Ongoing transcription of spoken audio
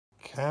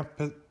Can't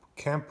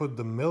put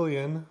the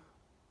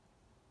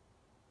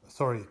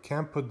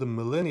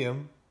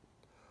millennium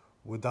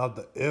without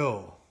the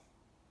ill.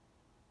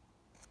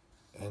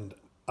 And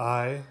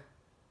I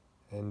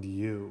and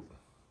you.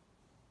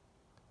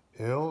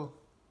 Ill,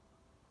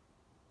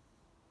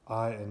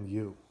 I and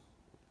you.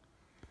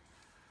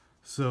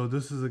 So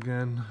this is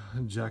again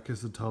Jacques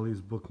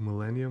Attali's book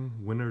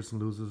Millennium, Winners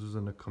and Losers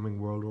in the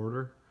Coming World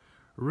Order,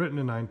 written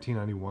in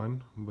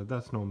 1991, but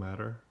that's no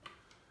matter.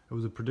 It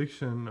was a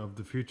prediction of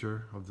the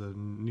future of the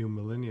new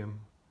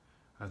millennium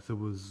as it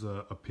was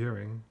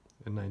appearing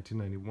in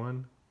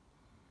 1991.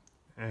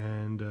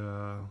 And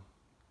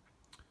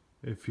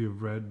if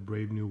you've read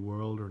Brave New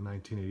World or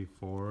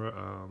 1984,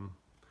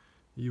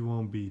 you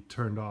won't be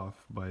turned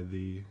off by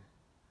the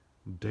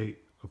date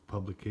of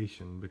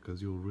publication,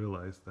 because you'll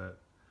realize that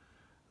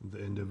the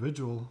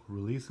individual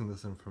releasing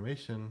this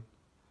information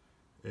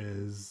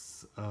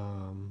is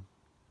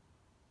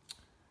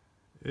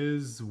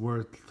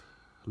worth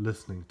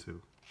listening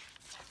to.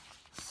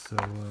 So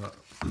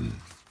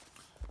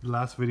the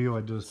last video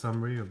I did a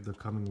summary of the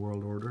coming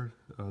world order,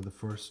 the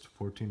first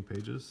 14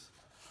 pages,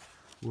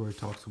 where it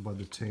talks about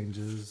the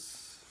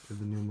changes in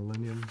the new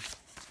millennium,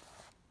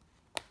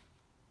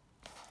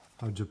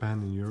 how Japan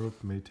and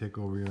Europe may take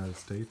over the United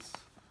States,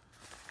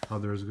 how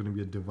there's going to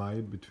be a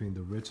divide between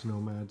the rich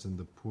nomads and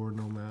the poor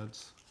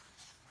nomads,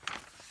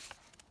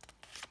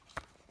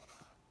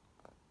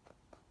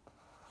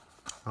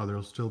 how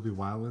there'll still be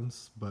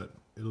violence, but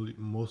it'll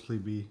mostly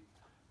be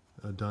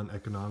done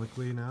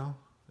economically now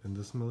in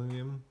this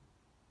millennium.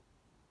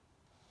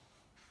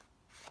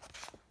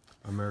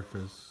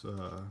 America's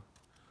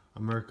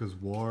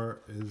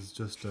war is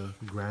just a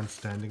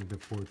grandstanding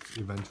before its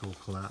eventual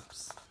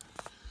collapse,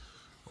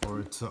 or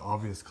its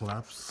obvious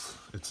collapse,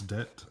 its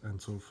debt,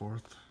 and so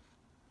forth.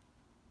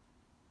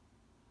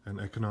 And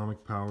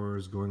economic power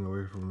is going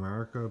away from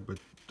America, but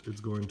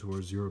it's going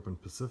towards Europe and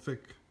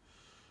Pacific.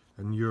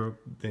 And Europe,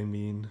 they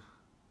mean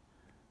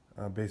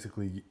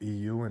basically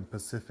EU, and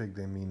Pacific,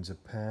 they mean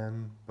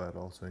Japan, but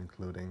also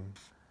including,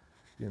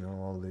 you know,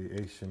 all the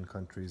Asian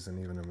countries and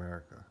even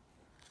America.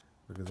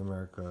 Because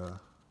America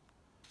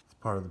is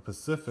part of the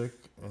Pacific,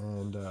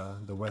 and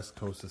the West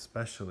Coast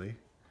especially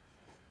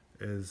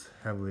is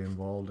heavily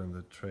involved in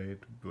the trade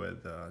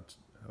with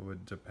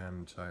Japan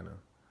and China.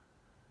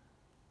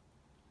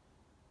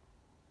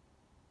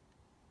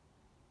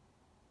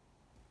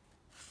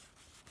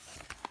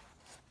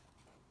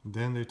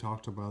 Then they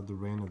talked about the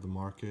reign of the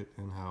market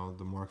and how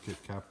the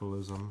market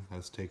capitalism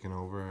has taken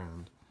over,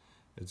 and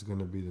it's going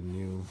to be the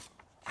new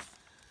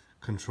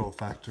control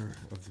factor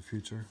of the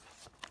future.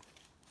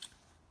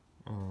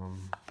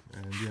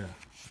 And yeah,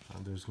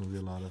 there's going to be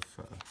a lot of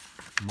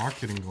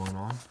marketing going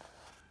on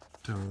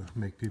to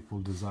make people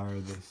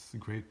desire this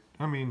great.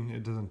 I mean,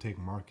 it doesn't take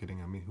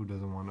marketing. I mean, who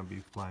doesn't want to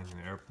be flying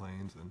in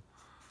airplanes and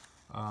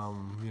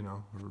you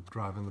know, or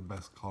driving the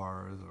best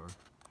cars, or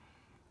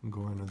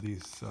going to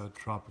these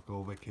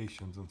tropical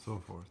vacations and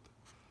so forth.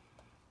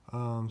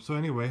 So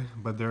anyway,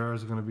 but there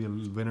is going to be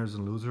winners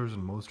and losers,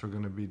 and most are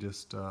going to be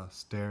just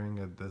staring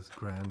at this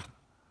grand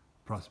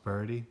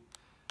prosperity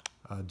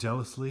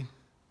jealously,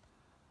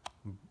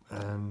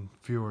 and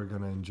few are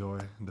going to enjoy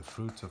the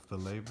fruits of the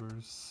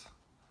labors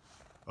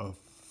of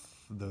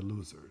the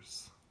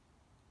losers.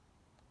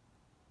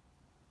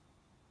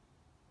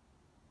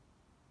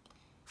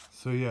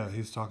 So yeah,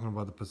 he's talking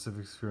about the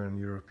Pacific sphere and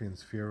European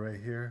sphere right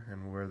here,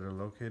 and where they're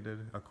located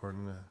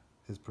according to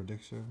his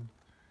prediction.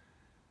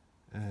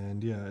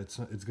 And yeah, it's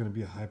going to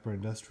be a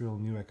hyper-industrial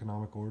new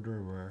economic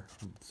order where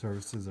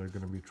services are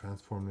going to be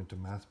transformed into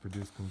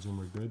mass-produced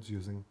consumer goods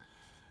using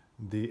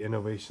the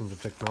innovations of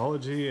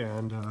technology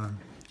and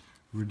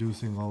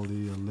reducing all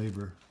the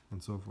labor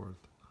and so forth.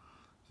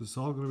 So it's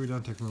all going to be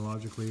done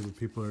technologically, but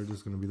people are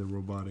just going to be the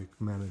robotic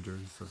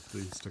managers of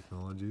these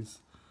technologies.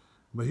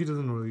 But he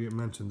doesn't really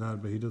mention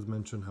that, but he does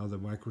mention how the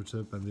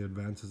microchip and the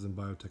advances in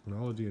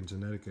biotechnology and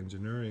genetic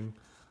engineering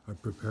are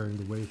preparing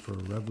the way for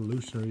a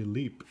revolutionary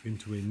leap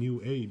into a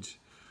new age,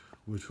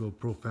 which will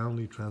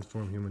profoundly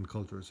transform human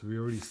culture. So we're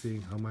already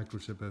seeing how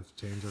microchip has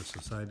changed our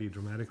society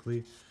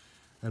dramatically.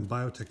 And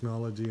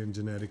biotechnology and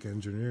genetic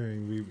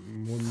engineering, we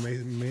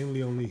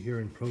mainly only hear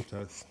in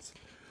protests.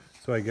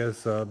 So I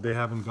guess they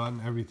haven't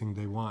gotten everything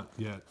they want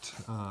yet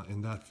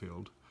in that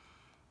field.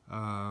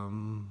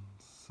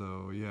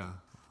 So yeah.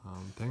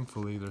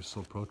 Thankfully, there's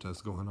still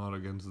protests going on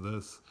against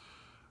this,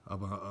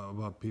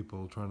 about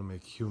people trying to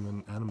make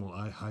human-animal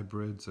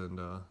hybrids and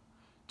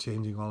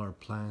changing all our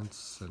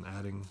plants and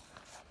adding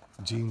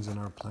genes in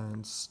our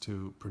plants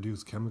to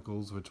produce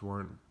chemicals which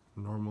weren't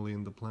normally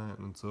in the plant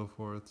and so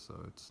forth. So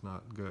it's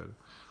not good.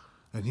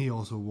 And he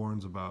also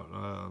warns about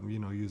you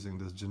know, using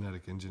this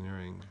genetic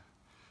engineering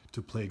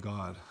to play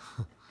God.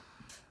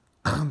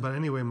 But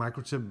anyway,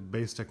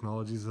 microchip-based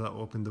technologies that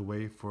open the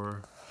way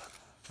for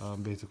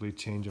basically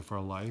change of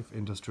our life,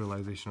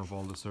 industrialization of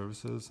all the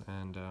services,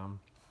 and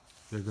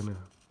they're going to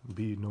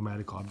be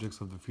nomadic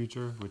objects of the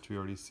future, which we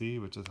already see,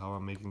 which is how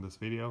I'm making this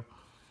video.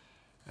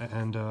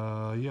 And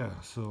yeah,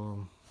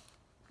 so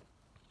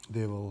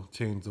they will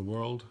change the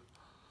world.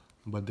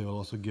 but they will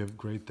also give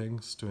great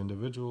things to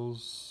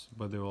individuals,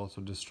 but they will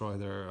also destroy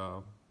their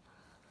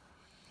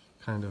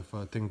kind of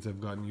things they've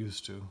gotten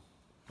used to,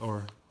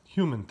 or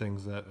human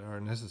things that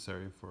are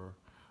necessary for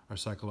our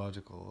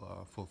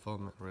psychological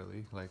fulfillment,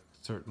 really, like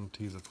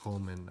certainties of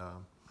home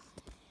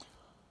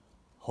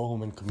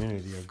and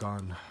community are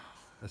gone,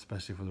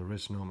 especially for the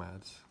rich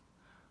nomads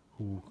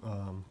who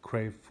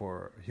crave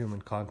for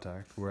human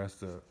contact, whereas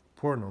the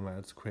poor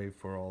nomads crave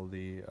for all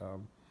the,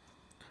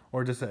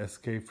 or just an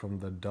escape from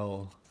the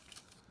dull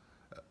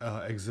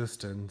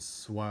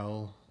existence,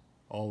 while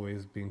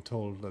always being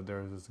told that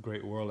there is this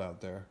great world out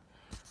there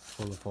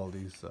full of all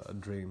these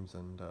dreams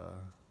and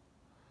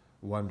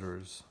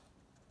wonders.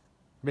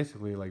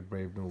 Basically like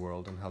Brave New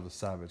World and how the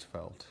savage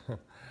felt.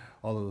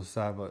 Although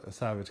the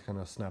savage kind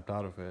of snapped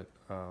out of it,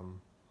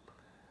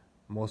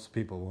 most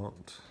people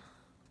won't.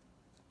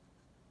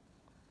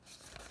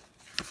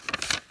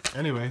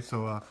 Anyway,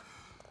 so I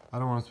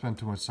don't want to spend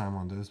too much time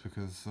on this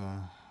because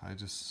I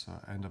just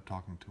end up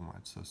talking too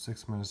much. So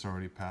 6 minutes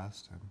already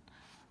passed and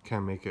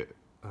can't make it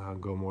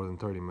go more than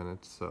 30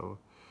 minutes. So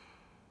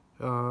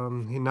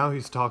he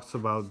talks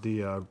about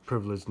the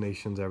privileged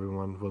nations,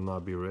 everyone will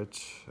not be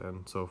rich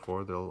and so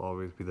forth. There'll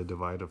always be the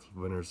divide of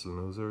winners and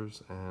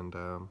losers. And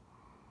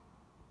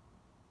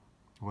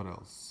what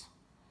else?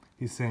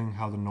 He's saying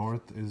how the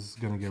North is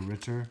going to get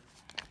richer,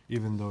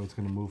 even though it's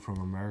going to move from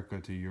America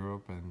to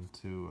Europe and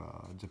to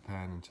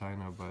Japan and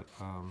China. But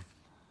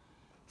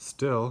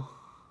still,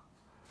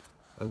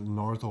 the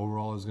North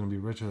overall is going to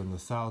be richer than the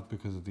South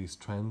because of these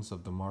trends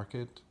of the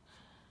market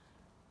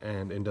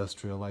and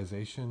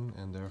industrialization,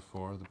 and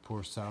therefore the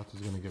poor South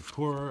is going to get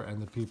poorer, and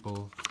the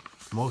people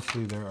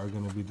mostly there are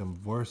going to be the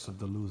worst of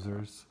the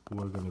losers, who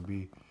are going to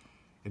be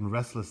in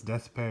restless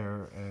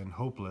despair and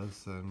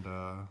hopeless and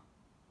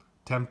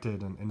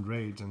tempted and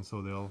enraged, and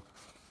so they'll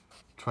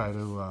try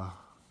to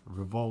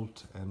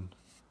revolt and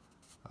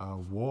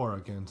war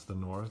against the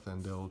North,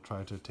 and they'll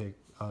try to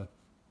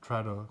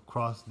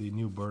cross the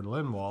New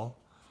Berlin Wall,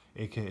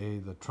 aka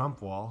the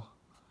Trump Wall,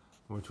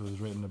 which was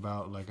written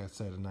about, like I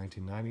said, in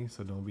 1990.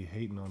 So don't be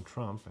hating on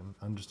Trump and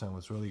understand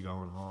what's really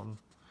going on.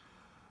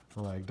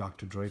 Like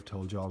Dr. Dre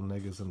told y'all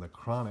niggas in the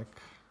Chronic.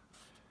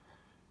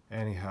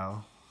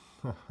 Anyhow,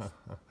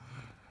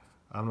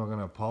 I'm not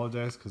gonna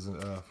apologize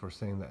for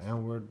saying the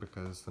N-word,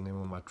 because the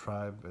name of my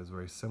tribe is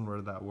very similar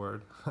to that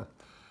word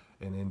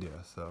in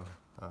India. So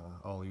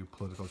all you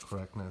political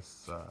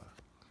correctness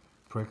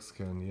pricks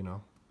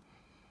can,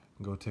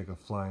 go take a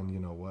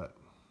flying, what.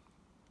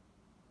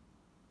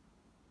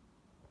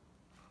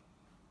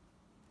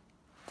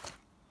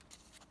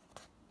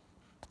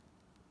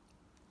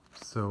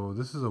 So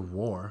this is a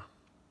war,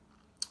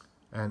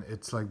 and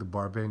it's like the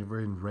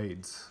barbarian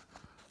raids.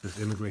 This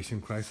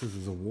immigration crisis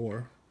is a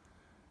war.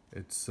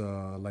 It's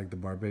like the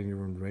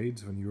barbarian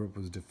raids when Europe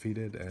was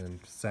defeated and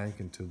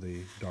sank into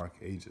the Dark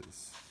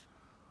Ages.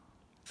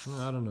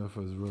 I don't know if it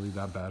was really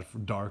that bad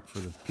dark for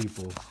the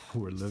people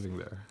who were living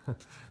there,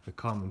 the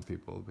common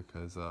people,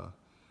 because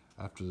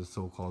after the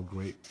so-called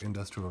Great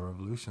Industrial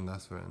Revolution,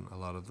 that's when a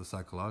lot of the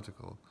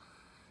psychological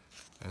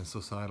and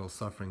societal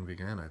suffering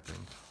began, I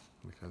think,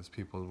 because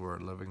people were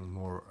living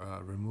more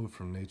removed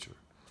from nature.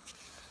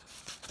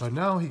 But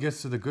now he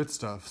gets to the good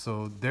stuff.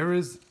 So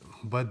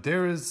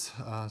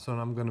so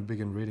I'm going to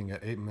begin reading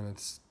at 8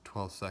 minutes,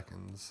 12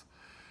 seconds.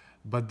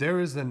 But there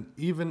is an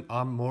even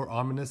more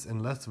ominous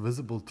and less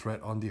visible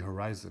threat on the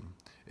horizon.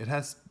 It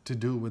has to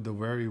do with the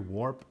very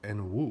warp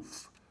and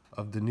woof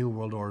of the New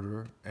World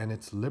Order and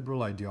its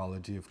liberal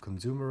ideology of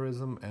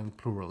consumerism and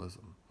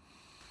pluralism.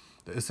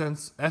 The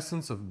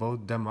essence of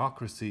both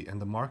democracy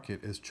and the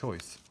market is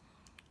choice.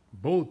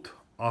 Both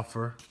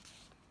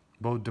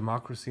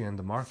democracy and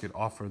the market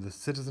offer the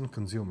citizen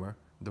consumer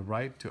the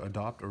right to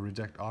adopt or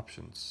reject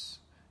options,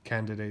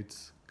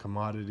 candidates,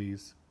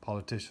 commodities,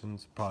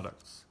 politicians,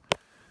 products.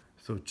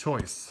 So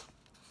choice.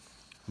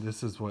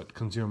 This is what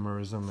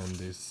consumerism and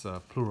this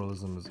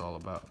pluralism is all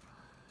about.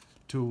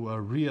 To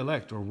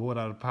re-elect or vote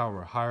out of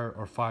power, hire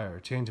or fire,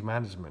 change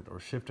management, or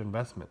shift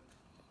investment.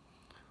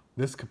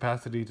 This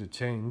capacity to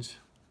change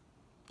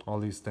all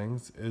these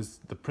things is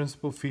the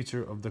principal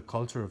feature of the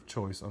culture of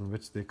choice on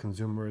which the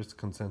consumerist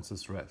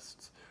consensus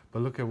rests.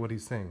 But look at what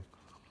he's saying.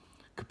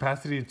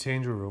 Capacity to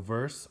change or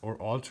reverse or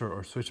alter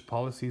or switch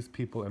policies,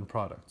 people, and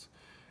products.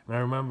 And I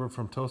remember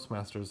from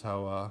Toastmasters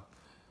how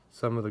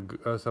some of the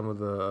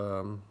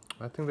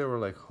I think they were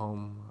like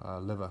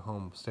live at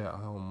home, stay at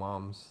home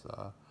moms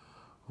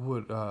who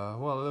would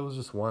well, there was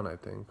just one, I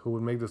think, who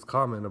would make this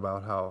comment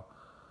about how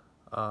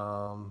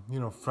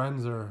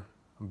friends are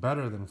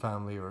better than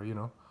family, or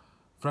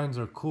friends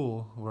are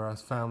cool,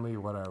 whereas family,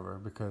 whatever,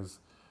 because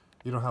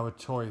you don't have a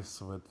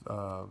choice with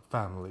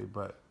family,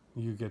 but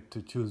you get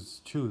to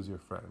choose your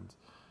friends,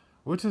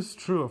 which is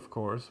true, of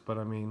course. But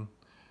I mean,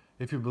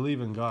 if you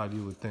believe in God,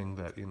 you would think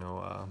that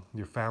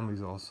your family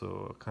is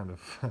also kind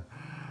of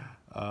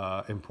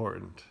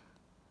important.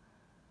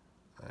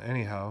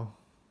 Anyhow,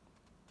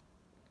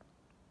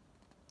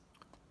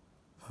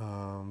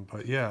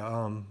 but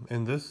yeah,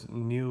 in this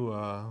new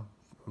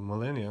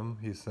millennium,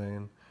 he's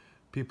saying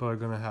people are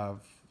gonna have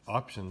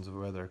options,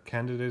 whether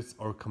candidates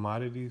or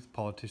commodities,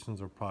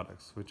 politicians or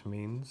products, which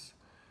means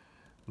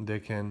they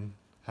can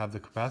have the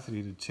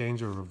capacity to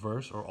change or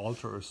reverse or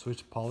alter or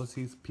switch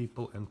policies,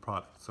 people, and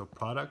products. So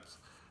products,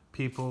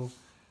 people,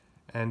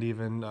 and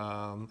even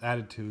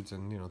attitudes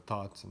and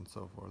thoughts and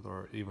so forth,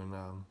 or even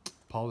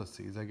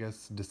policies. I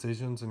guess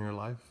decisions in your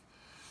life.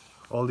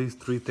 All these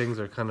three things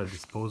are kind of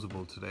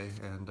disposable today,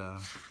 and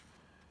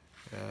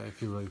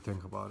if you really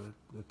think about it,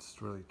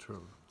 it's really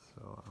true.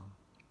 So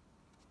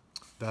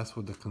that's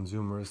what the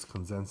consumerist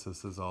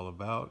consensus is all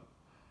about.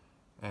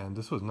 And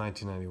this was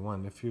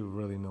 1991. If you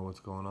really know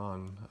what's going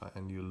on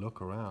and you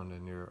look around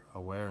and you're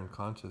aware and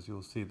conscious,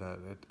 you'll see that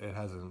it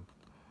hasn't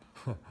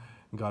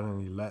gotten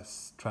any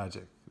less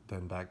tragic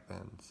than back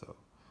then. So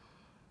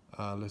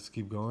let's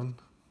keep going.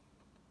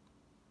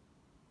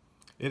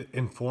 It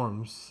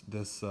informs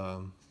this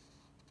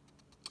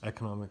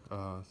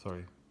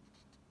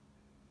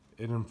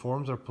it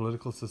informs our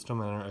political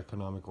system and our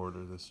economic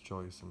order, this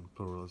choice and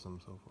pluralism,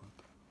 so forth.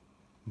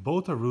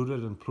 Both are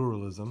rooted in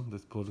pluralism,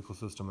 this political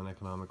system and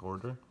economic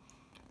order,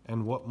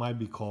 and what might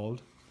be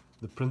called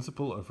the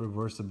principle of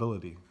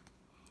reversibility.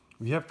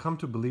 We have come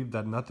to believe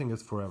that nothing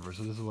is forever.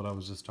 So this is what I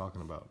was just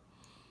talking about.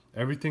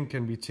 Everything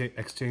can be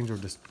exchanged or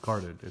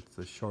discarded. It's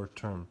the short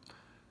term.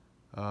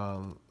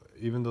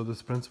 Even though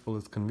this principle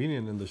is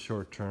convenient in the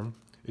short term,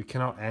 it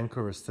cannot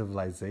anchor a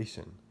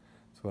civilization.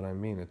 That's what I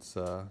mean. It's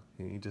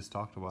he just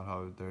talked about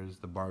how there's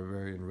the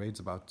barbarian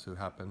raids about to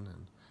happen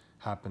and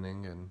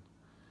happening, and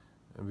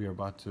we are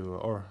about to,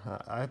 or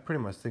I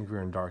pretty much think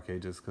we're in dark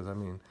ages, because I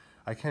mean,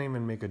 I can't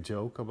even make a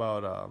joke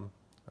about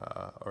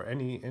or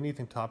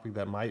anything topic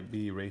that might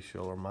be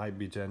racial or might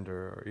be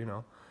gender,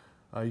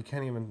 or you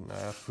can't even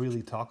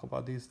freely talk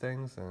about these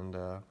things, and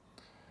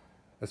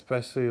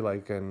especially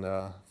like in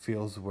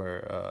fields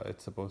where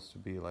it's supposed to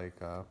be like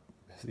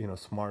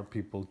smart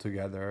people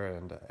together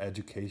and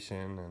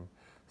education and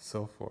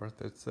so forth.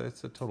 It's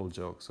a total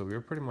joke. So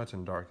we're pretty much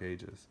in dark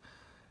ages.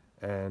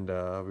 And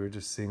we were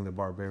just seeing the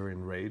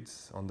barbarian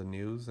raids on the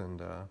news,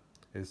 and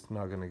it's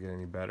not going to get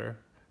any better.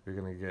 We're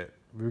going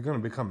to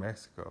become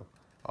Mexico,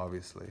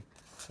 obviously.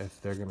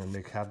 If they're going to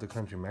make half the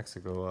country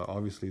Mexico,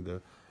 obviously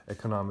the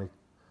economy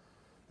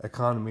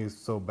is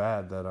so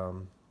bad that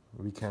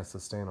we can't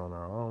sustain on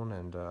our own,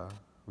 and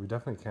we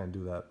definitely can't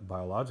do that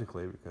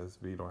biologically because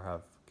we don't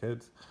have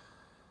kids.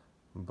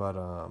 But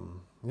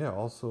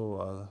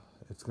also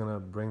it's going to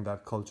bring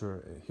that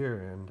culture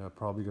here, and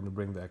probably going to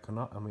bring the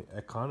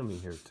economy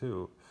here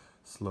too,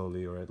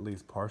 slowly, or at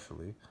least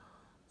partially.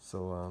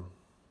 So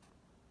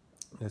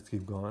let's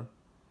keep going.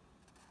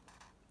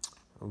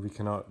 We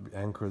cannot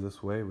anchor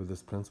this way with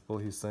this principle,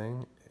 he's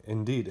saying.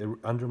 Indeed, it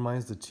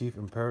undermines the chief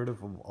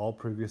imperative of all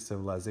previous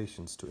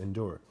civilizations to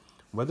endure.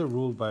 Whether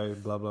ruled by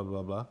blah, blah,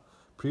 blah, blah,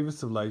 previous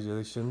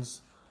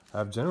civilizations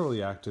have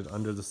generally acted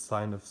under the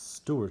sign of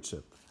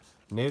stewardship.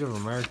 Native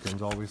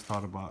Americans always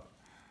thought about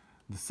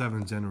the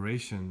seventh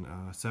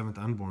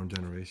unborn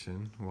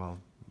generation while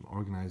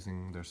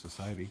organizing their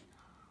society.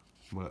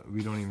 But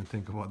we don't even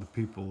think about the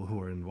people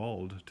who are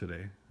involved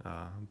today.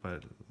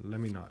 But let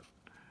me not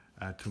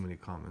add too many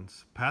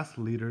comments. Past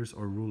leaders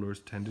or rulers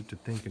tended to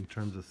think in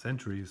terms of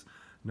centuries,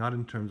 not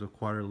in terms of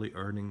quarterly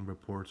earning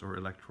reports or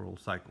electoral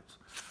cycles.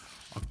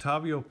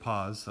 Octavio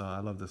Paz, I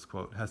love this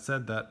quote, has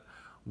said that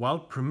while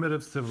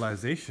primitive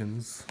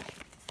civilizations,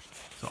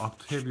 so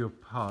Octavio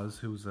Paz,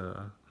 who's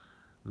a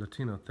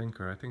Latino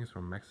thinker, I think he's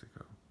from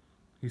Mexico,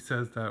 he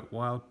says that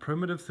while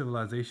primitive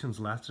civilizations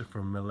lasted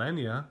for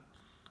millennia,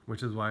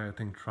 which is why I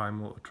think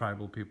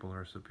tribal people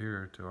are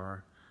superior to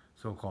our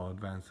so-called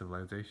advanced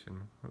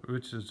civilization,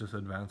 which is just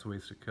advanced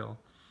ways to kill.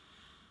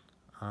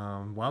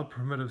 While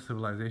primitive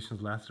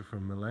civilizations lasted for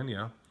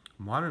millennia,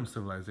 modern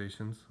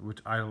civilizations, which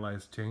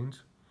idolize change,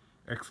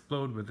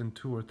 explode within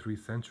 2 or 3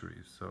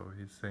 centuries. So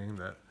he's saying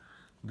that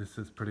this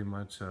is pretty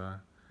much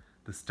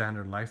the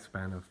standard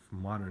lifespan of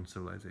modern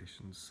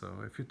civilizations. So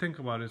if you think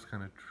about it, it's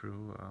kind of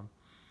true.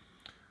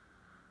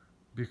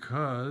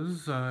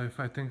 Because if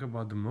I think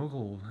about the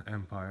Mughal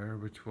Empire,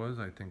 which was,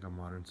 I think, a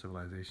modern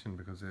civilization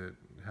because it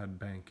had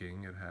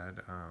banking, it had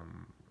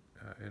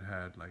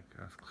like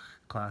a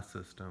class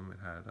system, it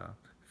had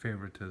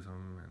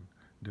favoritism and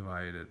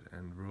divided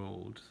and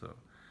ruled. So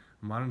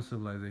modern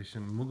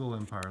civilization, Mughal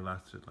Empire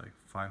lasted like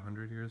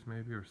 500 years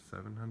maybe, or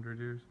 700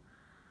 years.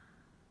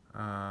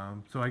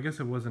 So I guess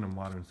it wasn't a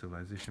modern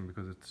civilization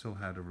because it still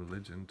had a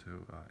religion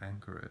to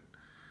anchor it,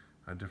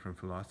 a different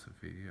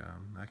philosophy.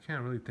 I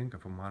can't really think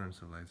of a modern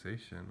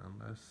civilization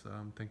unless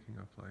I'm thinking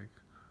of like,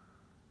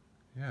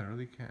 I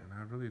really can't.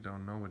 I really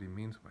don't know what he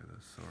means by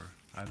this,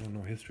 or I don't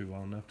know history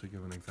well enough to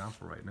give an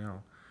example right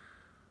now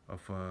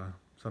of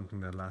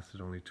something that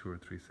lasted only 2 or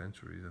 3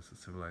 centuries as a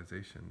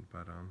civilization.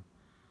 But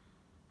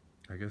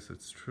I guess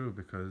it's true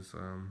because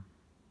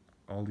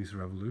all these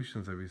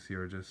revolutions that we see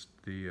are just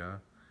the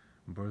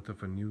birth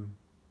of a new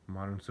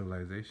modern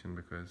civilization,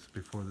 because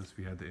before this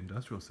we had the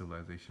industrial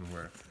civilization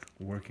where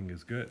working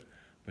is good,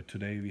 but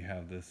today we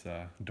have this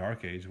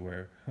dark age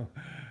where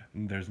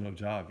there's no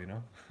job,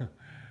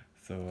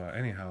 So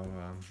anyhow,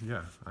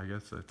 I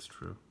guess that's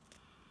true.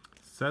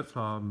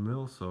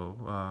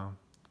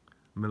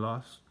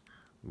 Milos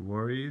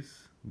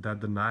worries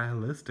that the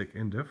nihilistic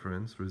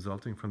indifference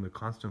resulting from the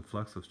constant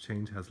flux of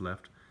change has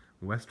left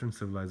Western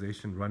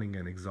civilization running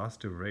an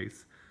exhaustive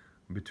race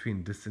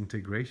between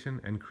disintegration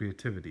and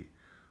creativity,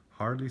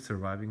 hardly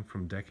surviving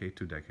from decade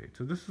to decade.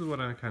 So this is what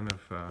I kind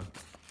of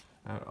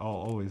I'll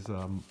always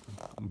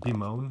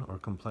bemoan or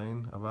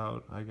complain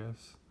about, I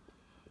guess.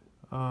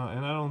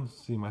 And I don't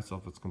see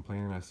myself as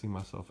complaining. I see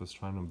myself as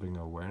trying to bring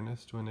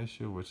awareness to an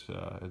issue which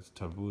is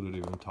taboo to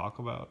even talk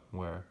about,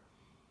 where,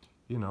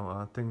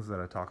 things that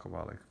I talk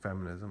about, like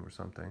feminism or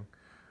something,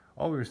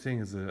 all we're seeing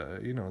is,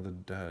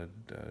 the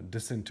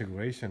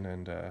disintegration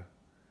and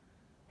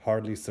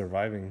hardly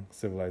surviving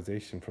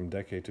civilization from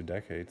decade to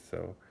decade.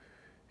 So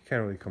you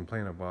can't really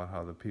complain about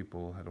how the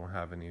people don't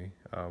have any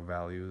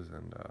values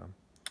and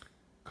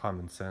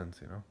common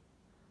sense,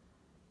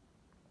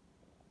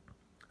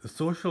 The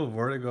social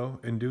vertigo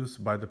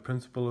induced by the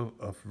principle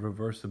of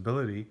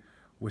reversibility,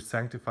 which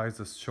sanctifies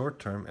the short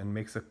term and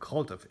makes a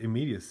cult of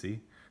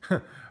immediacy. I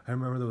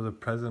remember there was a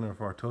president of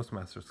our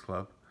Toastmasters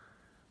club.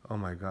 Oh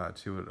my God,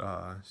 she would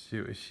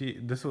she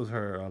this was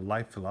her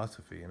life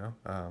philosophy,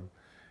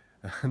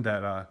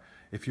 that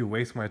if you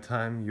waste my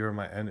time, you're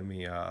my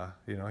enemy.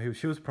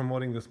 She was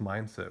promoting this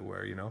mindset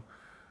where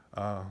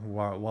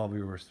while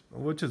we were,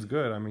 which is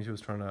good. I mean, she was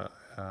trying to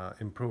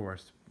improve our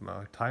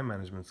time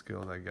management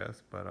skills, I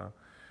guess, but.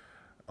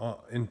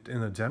 In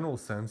a general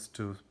sense,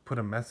 to put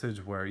a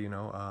message where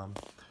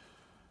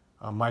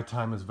my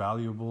time is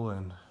valuable,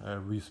 and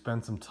we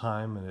spend some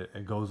time and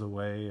it goes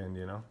away, and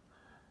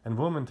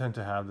women tend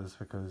to have this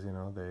because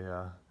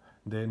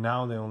they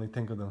only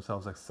think of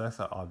themselves as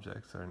sex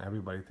objects, and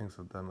everybody thinks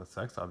of them as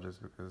sex objects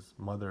because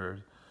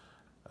mothering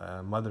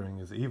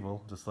is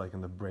evil, just like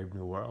in the Brave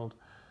New World.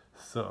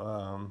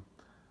 So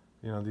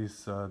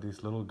these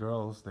little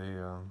girls,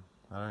 they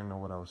I don't know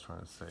what I was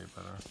trying to say,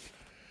 but.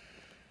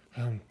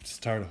 I'm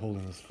just tired of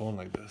holding this phone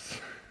like this.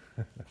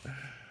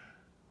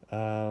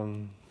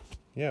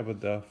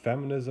 But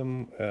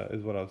feminism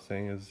is what I was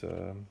saying is,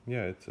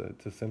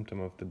 it's a symptom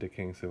of the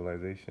decaying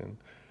civilization.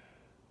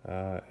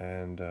 So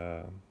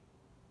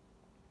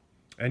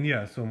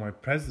my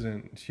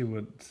president, she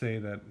would say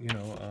that,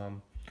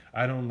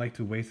 I don't like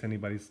to waste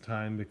anybody's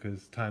time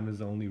because time is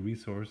the only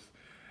resource,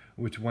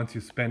 which once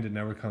you spend, it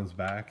never comes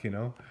back,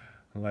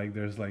 Like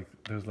there's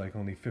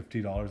only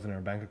 $50 in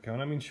our bank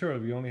account. I mean, sure,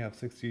 we only have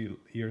 60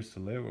 years to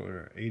live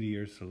or 80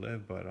 years to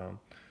live, but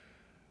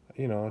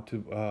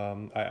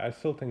I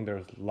still think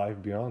there's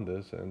life beyond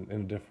this, and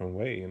in a different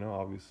way.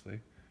 Obviously,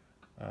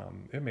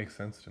 it makes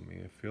sense to me.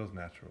 It feels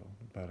natural,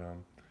 but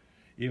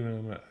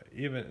even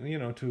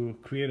to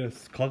create a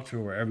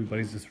culture where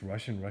everybody's just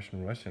rushing,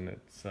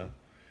 it's.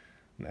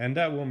 And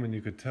that woman,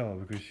 you could tell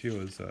because she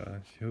was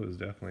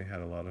definitely had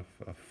a lot of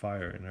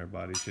fire in her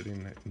body. She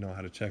didn't know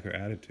how to check her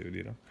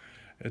attitude,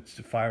 It's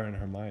fire in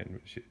her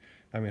mind.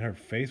 Her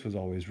face was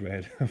always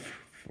red,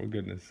 for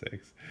goodness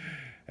sakes.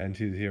 And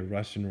she's here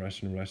rushing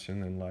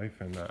in life,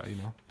 and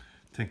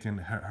thinking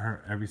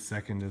her every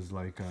second is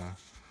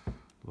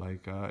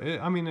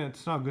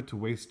it's not good to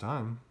waste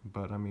time,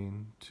 but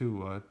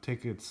to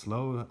take it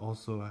slow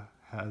also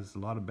has a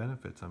lot of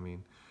benefits.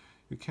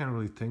 You can't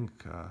really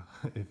think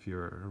if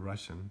you're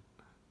rushing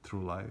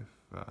through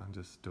life,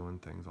 just doing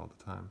things all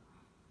the time.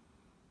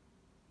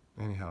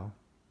 Anyhow,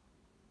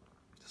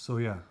 so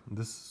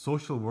this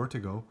social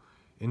vertigo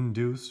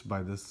induced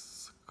by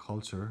this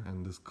culture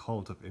and this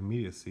cult of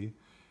immediacy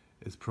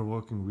is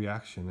provoking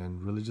reaction, and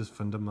religious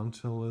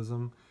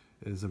fundamentalism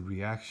is a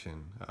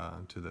reaction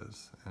to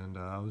this. And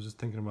I was just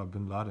thinking about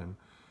Bin Laden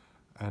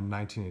and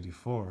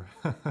 1984,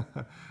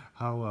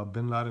 how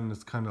Bin Laden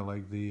is kind of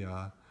like the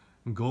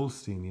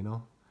Goldstein,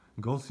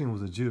 Goldstein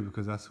was a Jew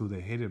because that's who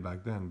they hated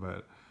back then.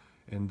 But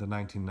in the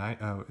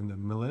in the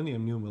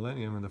new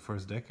millennium, in the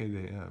first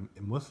decade,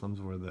 Muslims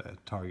were the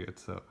target.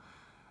 So,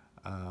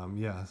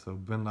 so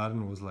Bin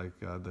Laden was like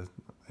the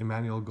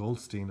Emmanuel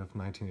Goldstein of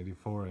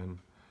 1984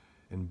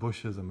 in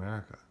Bush's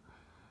America.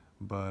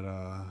 But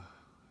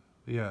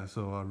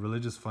so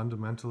religious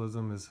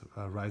fundamentalism is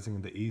rising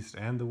in the East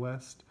and the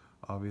West.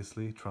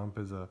 Obviously, Trump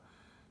is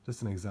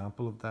just an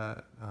example of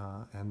that.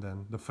 And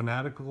then the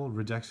fanatical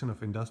rejection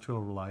of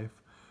industrial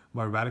life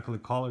by radical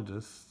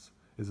ecologists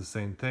is the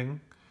same thing.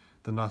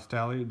 The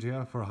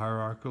nostalgia for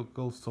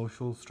hierarchical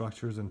social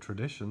structures and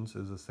traditions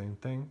is the same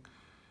thing.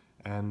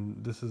 And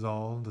this is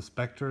all the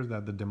specter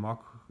that the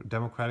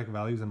democratic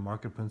values and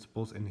market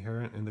principles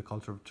inherent in the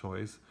culture of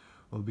choice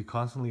will be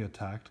constantly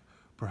attacked,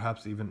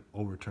 perhaps even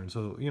overturned.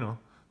 So,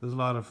 there's a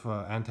lot of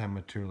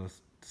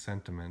anti-materialist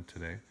sentiment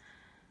today.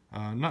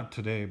 Not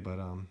today, but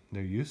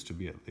there used to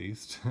be, at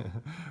least,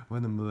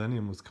 when the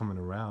millennium was coming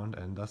around,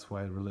 and that's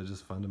why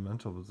religious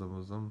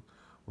fundamentalism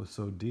was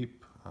so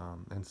deep,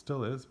 and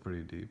still is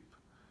pretty deep.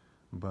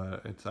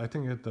 But I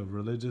think that the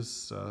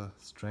religious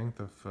strength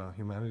of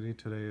humanity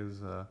today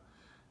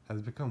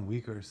has become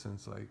weaker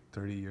since like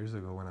 30 years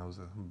ago when I was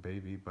a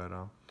baby. But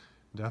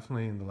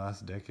definitely in the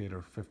last decade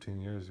or 15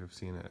 years, you've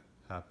seen it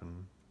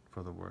happen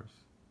for the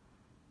worse.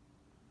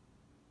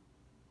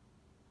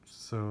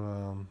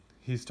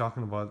 He's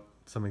talking about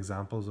some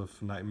examples of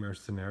nightmare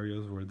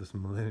scenarios where this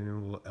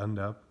millennium will end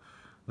up,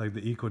 like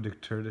the eco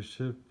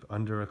dictatorship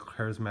under a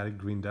charismatic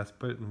green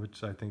despot,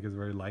 which I think is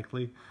very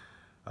likely.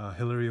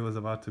 Hillary was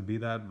about to be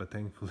that, but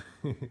thankfully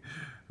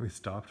we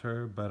stopped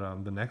her.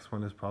 But the next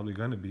one is probably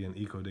going to be an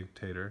eco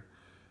dictator,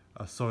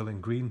 a Soil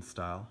and Green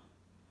style.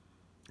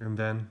 And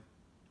then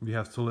we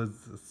have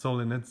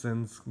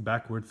Solzhenitsyn's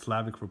backward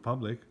Slavic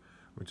Republic,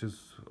 which is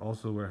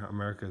also where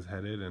America is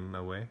headed in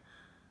a way,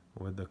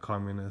 with the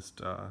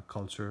communist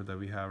culture that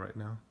we have right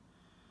now.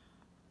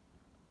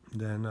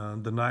 Then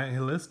the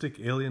nihilistic,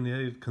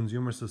 alienated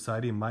consumer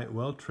society might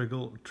well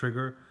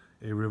trigger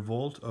a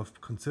revolt of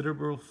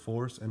considerable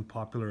force and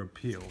popular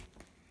appeal.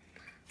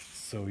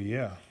 So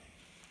yeah,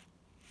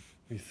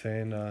 he's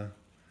saying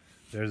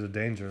there's a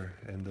danger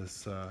in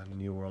this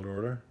new world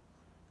order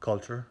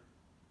culture.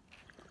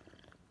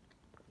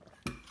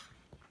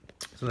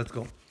 So let's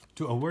go.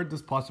 To avert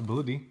this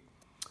possibility,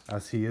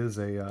 as he is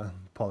a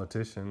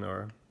politician,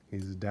 or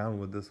he's down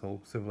with this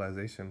whole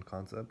civilization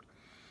concept,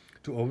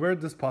 to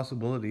avert this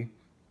possibility,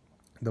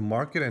 the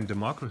market and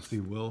democracy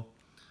will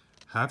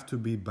have to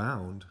be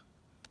bound.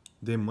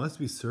 They must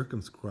be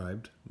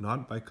circumscribed,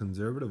 not by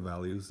conservative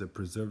values that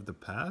preserve the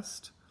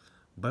past,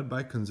 but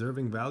by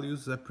conserving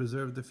values that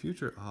preserve the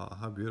future. Oh,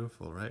 how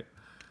beautiful, right?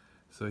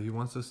 So he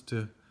wants us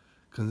to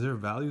conserve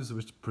values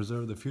which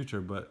preserve the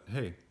future. But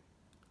hey,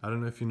 I don't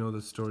know if you know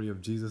the story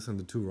of Jesus and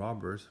the two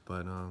robbers,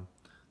 but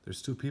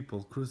there's two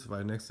people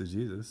crucified next to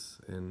Jesus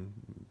in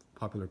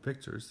popular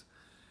pictures.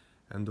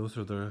 And those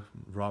are the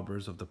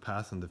robbers of the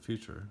past and the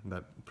future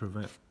that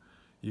prevent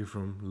you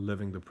from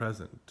living the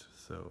present.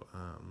 So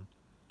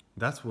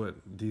that's what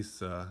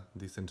these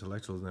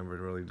intellectuals never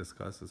really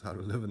discuss, is how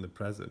to live in the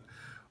present.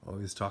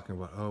 Always talking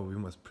about, oh, we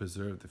must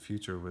preserve the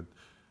future with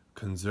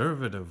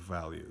conservative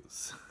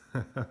values,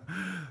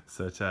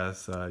 such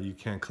as you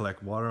can't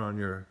collect water on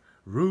your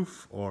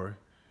roof, or,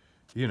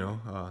 you know,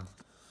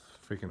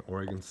 freaking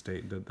Oregon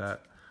State did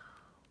that,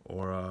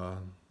 or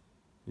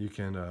you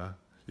can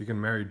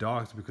marry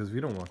dogs because we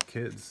don't want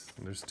kids.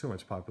 There's too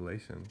much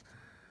population.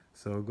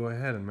 So go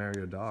ahead and marry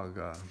your dog,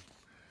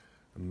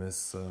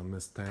 Miss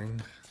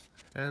Thang.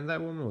 And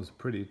that woman was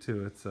pretty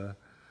too.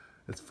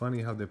 It's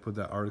funny how they put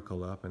that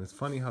article up, and it's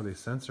funny how they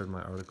censored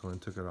my article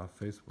and took it off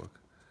Facebook,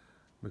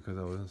 because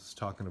I was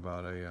talking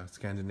about a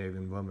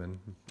Scandinavian woman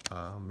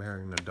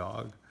marrying a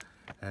dog,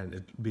 and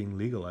it being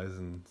legalized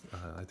in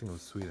I think it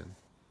was Sweden.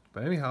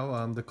 But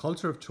anyhow, the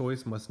culture of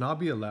choice must not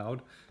be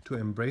allowed to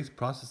embrace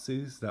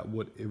processes that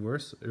would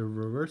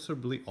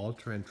irreversibly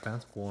alter and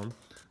transform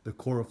the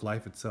core of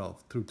life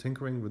itself through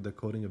tinkering with the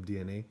coding of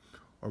DNA,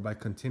 or by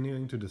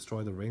continuing to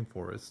destroy the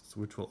rainforests,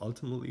 which will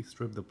ultimately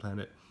strip the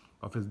planet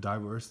of its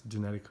diverse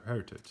genetic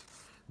heritage.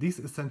 These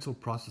essential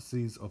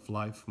processes of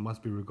life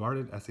must be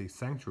regarded as a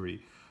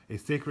sanctuary, a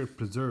sacred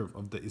preserve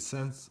of the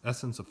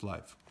essence of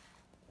life.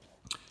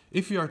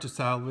 If you are to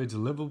salvage a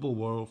livable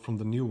world from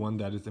the new one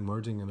that is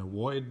emerging and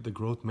avoid the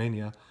growth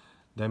mania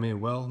that may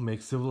well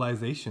make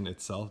civilization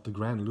itself the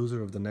grand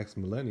loser of the next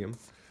millennium.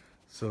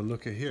 So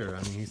look at here.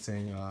 I mean, he's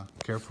saying,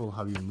 careful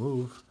how you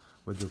move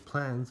with your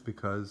plans,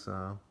 because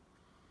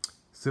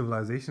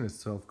civilization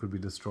itself could be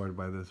destroyed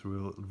by this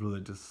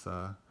religious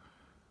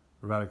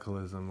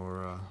radicalism,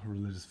 or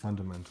religious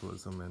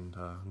fundamentalism, and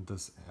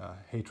this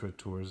hatred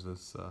towards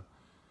this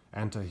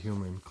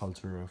anti-human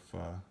culture of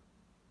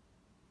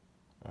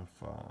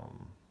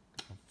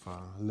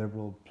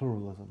liberal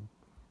pluralism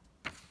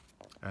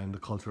and the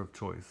culture of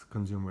choice,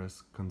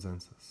 consumerist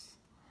consensus.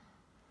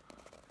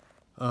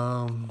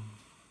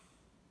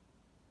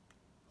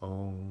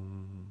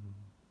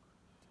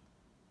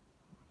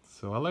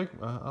 So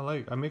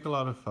I make a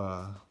lot of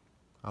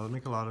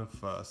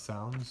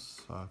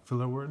sounds,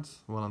 filler words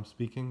when I'm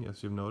speaking,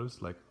 as you've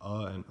noticed, like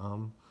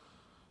and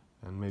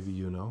maybe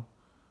you know.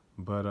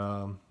 But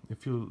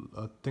if you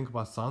think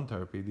about sound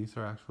therapy, these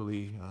are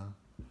actually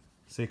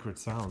sacred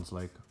sounds,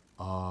 like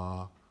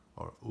or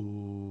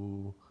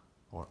ooh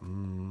or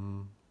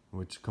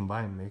which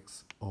combined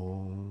makes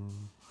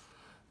om.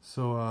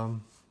 So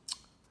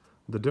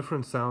the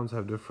different sounds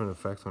have different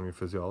effects on your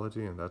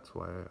physiology, and that's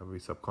why we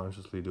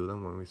subconsciously do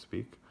them when we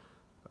speak,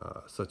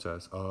 such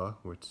as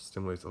which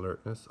stimulates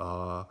alertness,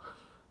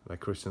 like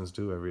Christians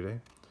do every day,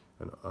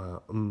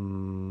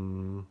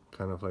 and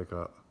kind of like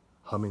a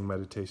humming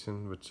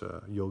meditation, which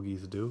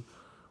yogis do,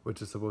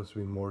 which is supposed to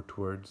be more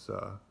towards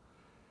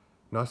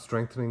not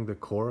strengthening the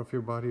core of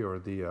your body, or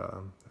the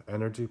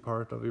energy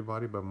part of your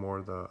body, but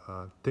more the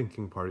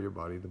thinking part of your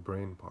body, the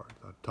brain part,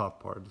 the top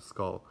part, the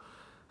skull.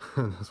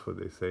 That's what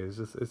they say.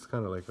 It's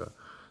kind of like a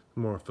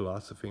more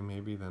philosophy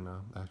maybe than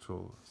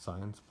actual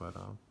science, but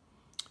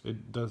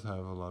it does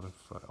have a lot of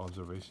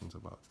observations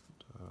about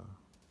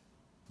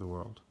the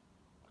world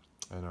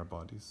and our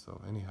bodies. So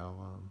anyhow,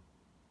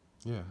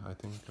 yeah, I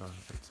think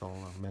it's all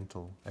a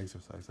mental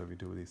exercise that we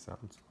do with these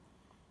sounds.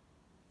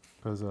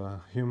 Because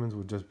humans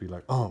would just be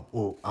like,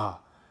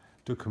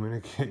 to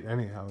communicate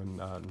anyhow in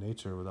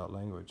nature without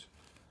language.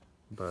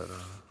 But,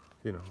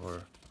 you know,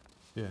 or,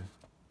 yeah.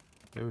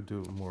 They would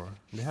do more.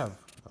 They have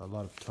a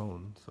lot of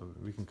tone, so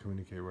we can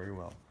communicate very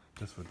well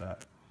just with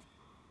that.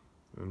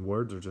 And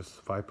words are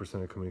just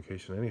 5% of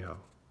communication anyhow.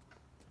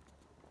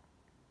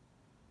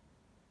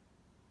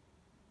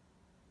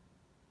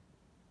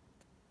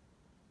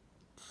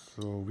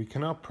 So we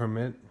cannot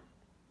permit.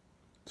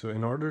 So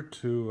in order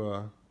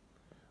to,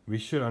 we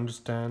should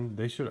understand.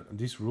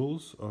 These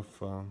rules of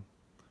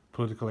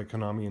political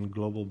economy and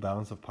global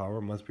balance of power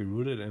must be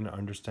rooted in an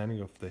understanding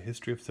of the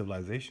history of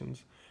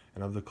civilizations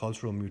and of the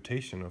cultural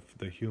mutation of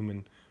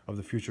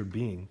the future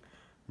being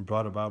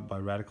brought about by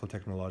radical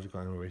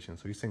technological innovation.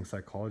 So he's saying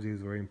psychology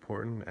is very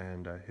important,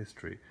 and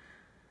history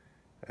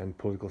and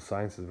political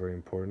science is very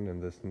important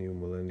in this new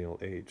millennial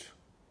age.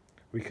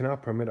 We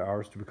cannot permit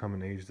ours to become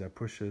an age that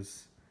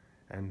pushes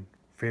and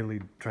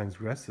fatally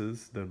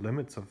transgresses the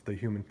limits of the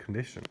human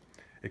condition,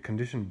 a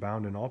condition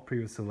bound in all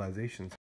previous civilizations